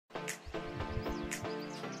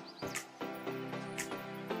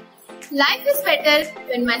Life is better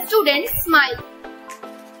when my students smile.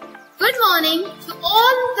 Good morning to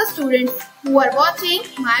all the students who are watching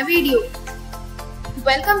my video.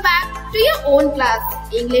 Welcome back to your own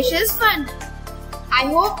class. English is fun. I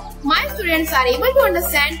hope my students are able to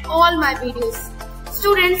understand all my videos.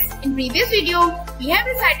 Students, in previous video, we have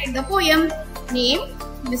recited the poem named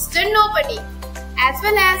Mr. Nobody, as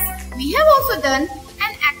well as we have also done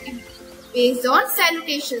an activity based on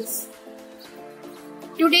salutations.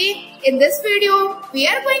 Today, in this video, we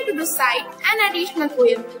are going to recite an additional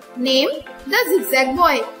poem named The Zigzag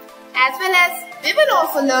Boy, as well as we will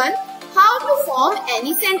also learn how to form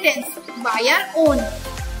any sentence by our own.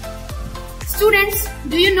 Students,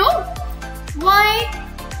 do you know why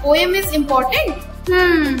poem is important?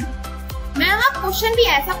 Ma'am आप question भी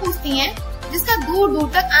ऐसा पूछती हैं जिसका दूर दूर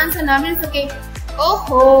तक answer ना मिल सके.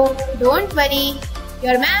 ओहो, don't worry,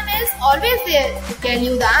 your ma'am is always there to tell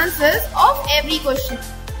you the answers of every question.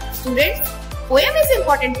 Students, poem is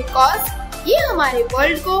important because ये हमारे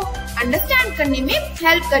वर्ल्ड को अंडरस्टैंड करने में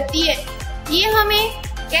हेल्प करती है. ये हमें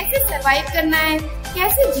कैसे सरवाइव करना है,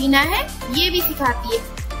 कैसे जीना है, ये भी सिखाती है.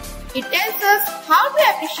 It tells us how to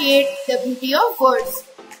appreciate the beauty of words.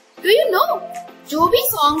 Do you know? जो भी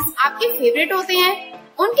सॉन्ग्स आपके फेवरेट होते हैं,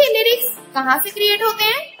 उनके लिरिक्स कहाँ से क्रिएट होते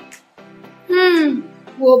हैं?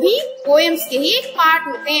 वो भी पोएम्स के ही एक पार्ट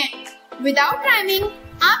होते हैं. विदाउट राइमिंग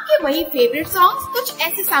आपके वही फेवरेट सॉन्ग्स कुछ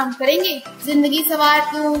ऐसे साउंड करेंगे. जिंदगी सवार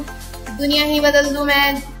दूं, दुनिया ही बदल दूं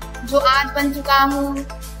मैं, जो आज बन चुका हूँ,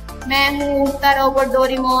 मैं हूँ उड़ता रोबोट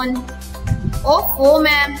डोरेमोन. ओहो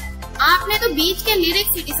मैम, आपने तो बीच के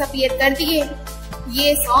लिरिक्स ही डिसअपीयर कर दिए.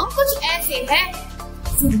 ये सॉन्ग कुछ ऐसे है.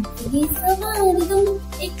 जिंदगी सवार दूं,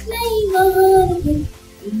 एक नई बहार दूं,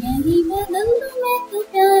 दुनिया ही बदल दूं, मैं तो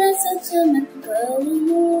प्यारा सा चमत्कार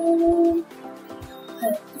हूँ.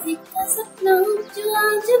 हर किसी का सपना जो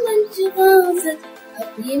आज बन चुका हूँ सच. अब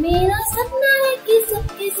ये मेरा सपना है कि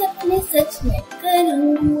सबके सपने सच में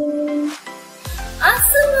करूँ.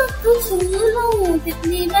 आसमां को छू लूं,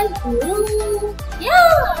 तितली बन उड़ूं, या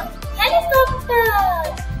हेलीकॉप्टर.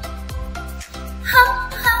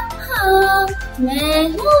 मैं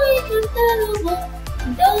हूँ एक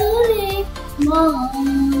डोरेमोन.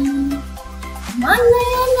 मानो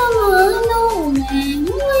या न मानो, मैं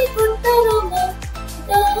हूँ एक Doraemon.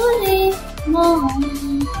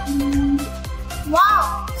 Wow,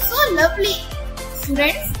 so lovely.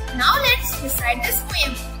 Students, now let's recite this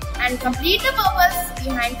poem and complete the purpose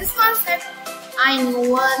behind this concept. I know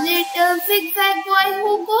a little zigzag boy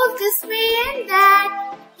who goes this way and that.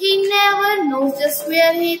 He never knows just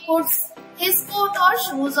where he puts his coat or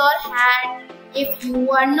shoes or hat. If you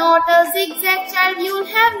are not a zigzag child, you'll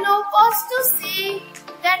have no cause to say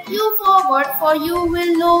that you forgot, for you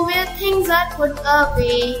will know where things are put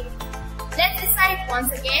away. Let's recite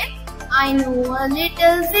once again. I know a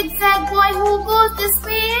little zigzag boy who goes this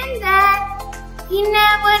way and that. He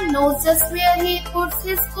never knows just where he puts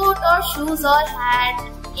his coat or shoes or hat.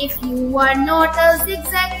 If you are not a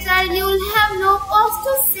zigzag child, you'll have no cause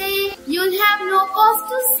to say. You'll have no cause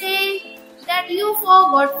to say that you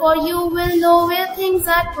forgot, for you will know where things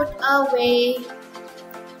are put away.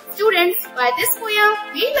 Students, by this poem,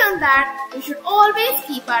 we learn that we should always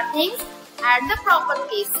keep our things at the proper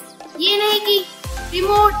place. ये नहीं कि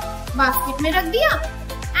remote basket में रख दिया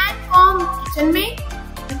and com kitchen में.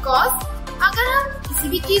 Because अगर हम किसी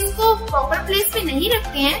भी चीज को प्रॉपर प्लेस पे नहीं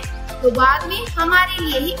रखते हैं तो बाद में हमारे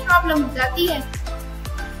लिए ही प्रॉब्लम हो जाती है.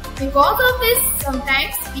 Because of this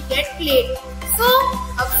sometimes we get played. सो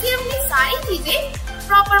अब से अपनी सारी चीजें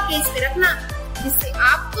प्रॉपर प्लेस पे रखना, जिससे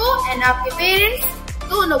आपको एंड आपके पेरेंट्स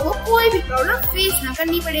दोनों को कोई भी प्रॉब्लम फेस ना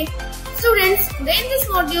करनी पड़े. Students, today in this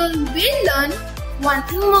module we will learn one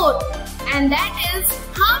thing more, and that is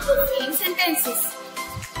how to frame sentences.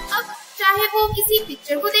 अब चाहे वो किसी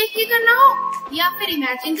पिक्चर को देख के करना हो या फिर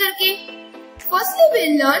इमेजिन करके, firstly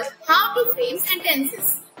we'll learn how to frame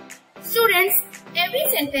sentences. Students, every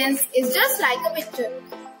sentence is just like a picture.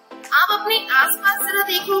 आप अपने आसपास जरा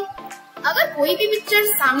देखो, अगर कोई भी पिक्चर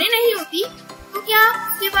सामने नहीं होती तो क्या आप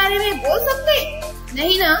उसके बारे में बोल सकते?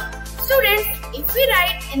 नहीं ना. Students, if we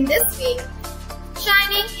write in this way,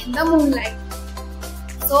 shining in the moonlight,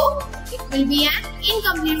 so it will be an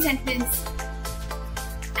incomplete sentence.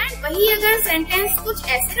 And वही अगर सेंटेंस कुछ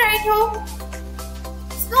ऐसे राइट हो,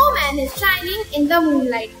 snowman is shining in the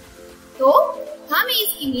moonlight, तो हमें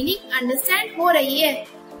इसकी मीनिंग अंडरस्टैंड हो रही है.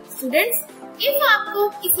 स्टूडेंट्स, इफ आपको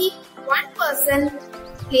किसी वन पर्सन,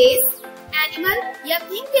 प्लेस, एनिमल या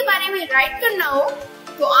थिंग के बारे में राइट करना हो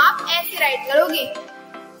तो आप ऐसे राइट करोगे.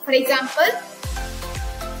 For example,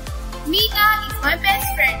 Meena is my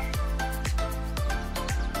best friend.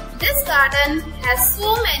 This garden has so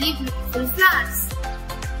many beautiful flowers.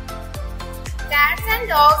 Cats and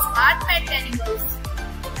dogs are pet animals.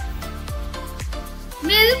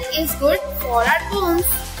 Milk is good for our bones.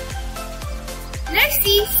 Let's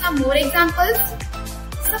see some more examples.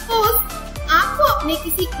 Suppose आपको अपने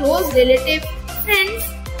किसी close relative, friends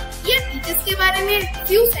या teachers के बारे में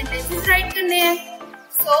few sentences write करने हैं.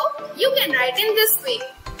 So you can write in this way.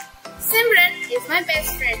 Simran is my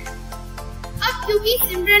best friend. अब क्योंकि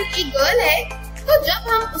सिमरन एक गर्ल है, तो जब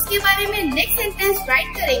हम उसके बारे में नेक्स्ट सेंटेंस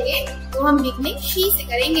राइट करेंगे तो हम बिगनिंग शी से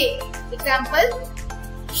करेंगे. Example,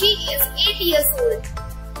 she is 8 years old.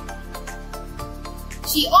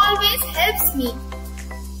 She always helps me.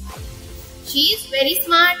 She is very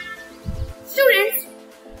smart. Students,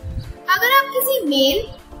 अगर आप किसी मेल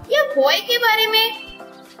या बॉय के बारे में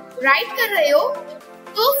राइट कर रहे हो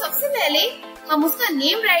तो सबसे पहले हम उसका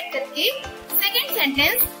नेम राइट करके सेकेंड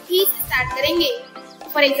सेंटेंस ही स्टार्ट करेंगे.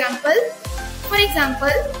 For example,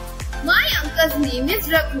 my uncle's name is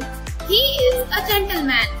Raghu. He is a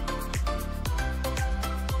gentleman.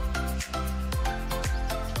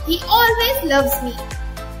 He always loves me.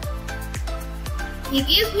 He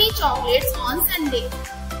gives me chocolates on Sunday.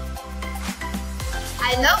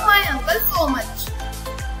 I love my uncle so much.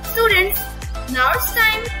 Students, now it's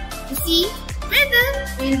time to see whether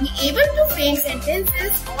we'll be able to frame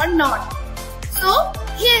sentences or not. So,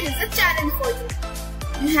 here is a challenge for you.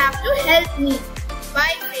 You have to help me by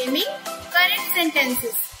framing correct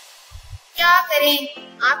sentences. क्या करें?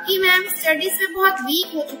 आपकी ma'am studies में बहुत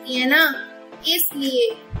week हो चुकी है ना, इसलिए.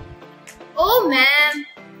 ओ मैम,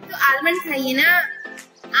 तो आलमंड खाइए ना,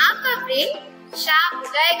 आपका ब्रेन शार्प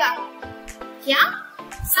हो जाएगा. क्या?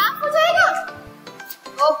 साफ हो जाएगा?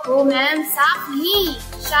 ओहो मैम, साफ नहीं,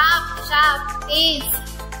 sharp, Tej.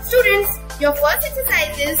 Students, your first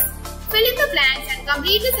exercise is fill in the blanks and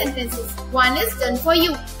complete the sentences. One is done for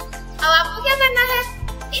you. अब आपको क्या करना है?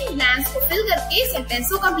 इन ब्लैंक्स को फिल करके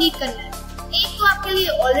सेंटेंस को कंप्लीट करना है. एक तो आपके लिए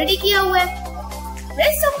ऑलरेडी किया हुआ है.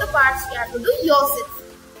 Rest of the parts you have to do yourself.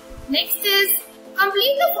 Next is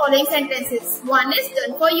complete the following sentences. One is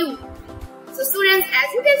done for you. So students, as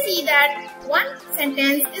you can see that one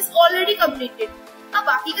sentence is already completed. अब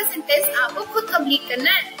बाकी का sentence आपको खुद complete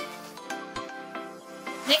करना है.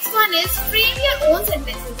 Next one is frame your own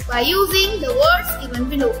sentences by using the words given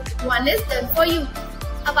below. One is done for you.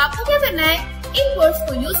 अब आपको क्या करना है? इन वर्ड्स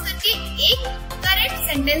को यूज करके एक करेक्ट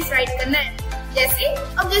सेंटेंस राइट करना है.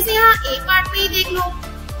 जैसे यहाँ ए पार्ट में ही देख लो,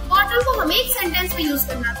 बॉटल को हमें एक सेंटेंस में यूज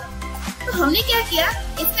करना था, तो हमने क्या किया,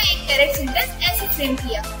 इसका एक करेक्ट सेंटेंस ऐसे फ्रेम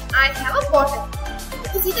किया, I have a bottle.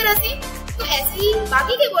 इसी तरह से तो ऐसे ही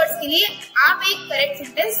बाकी के वर्ड्स के लिए आप एक करेक्ट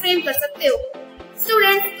सेंटेंस फ्रेम कर सकते हो.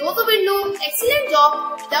 Students, those who will do excellent job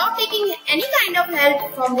without taking any kind of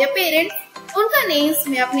help from their parents, उनका नेम्स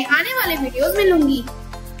मैं अपने आने वाले वीडियोस में लूंगी.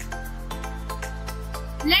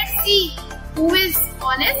 Let's see who is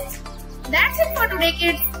honest. That's it for today,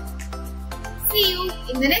 kids. See you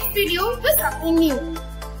in the next video with something new.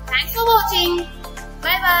 Thanks for watching.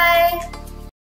 Bye bye.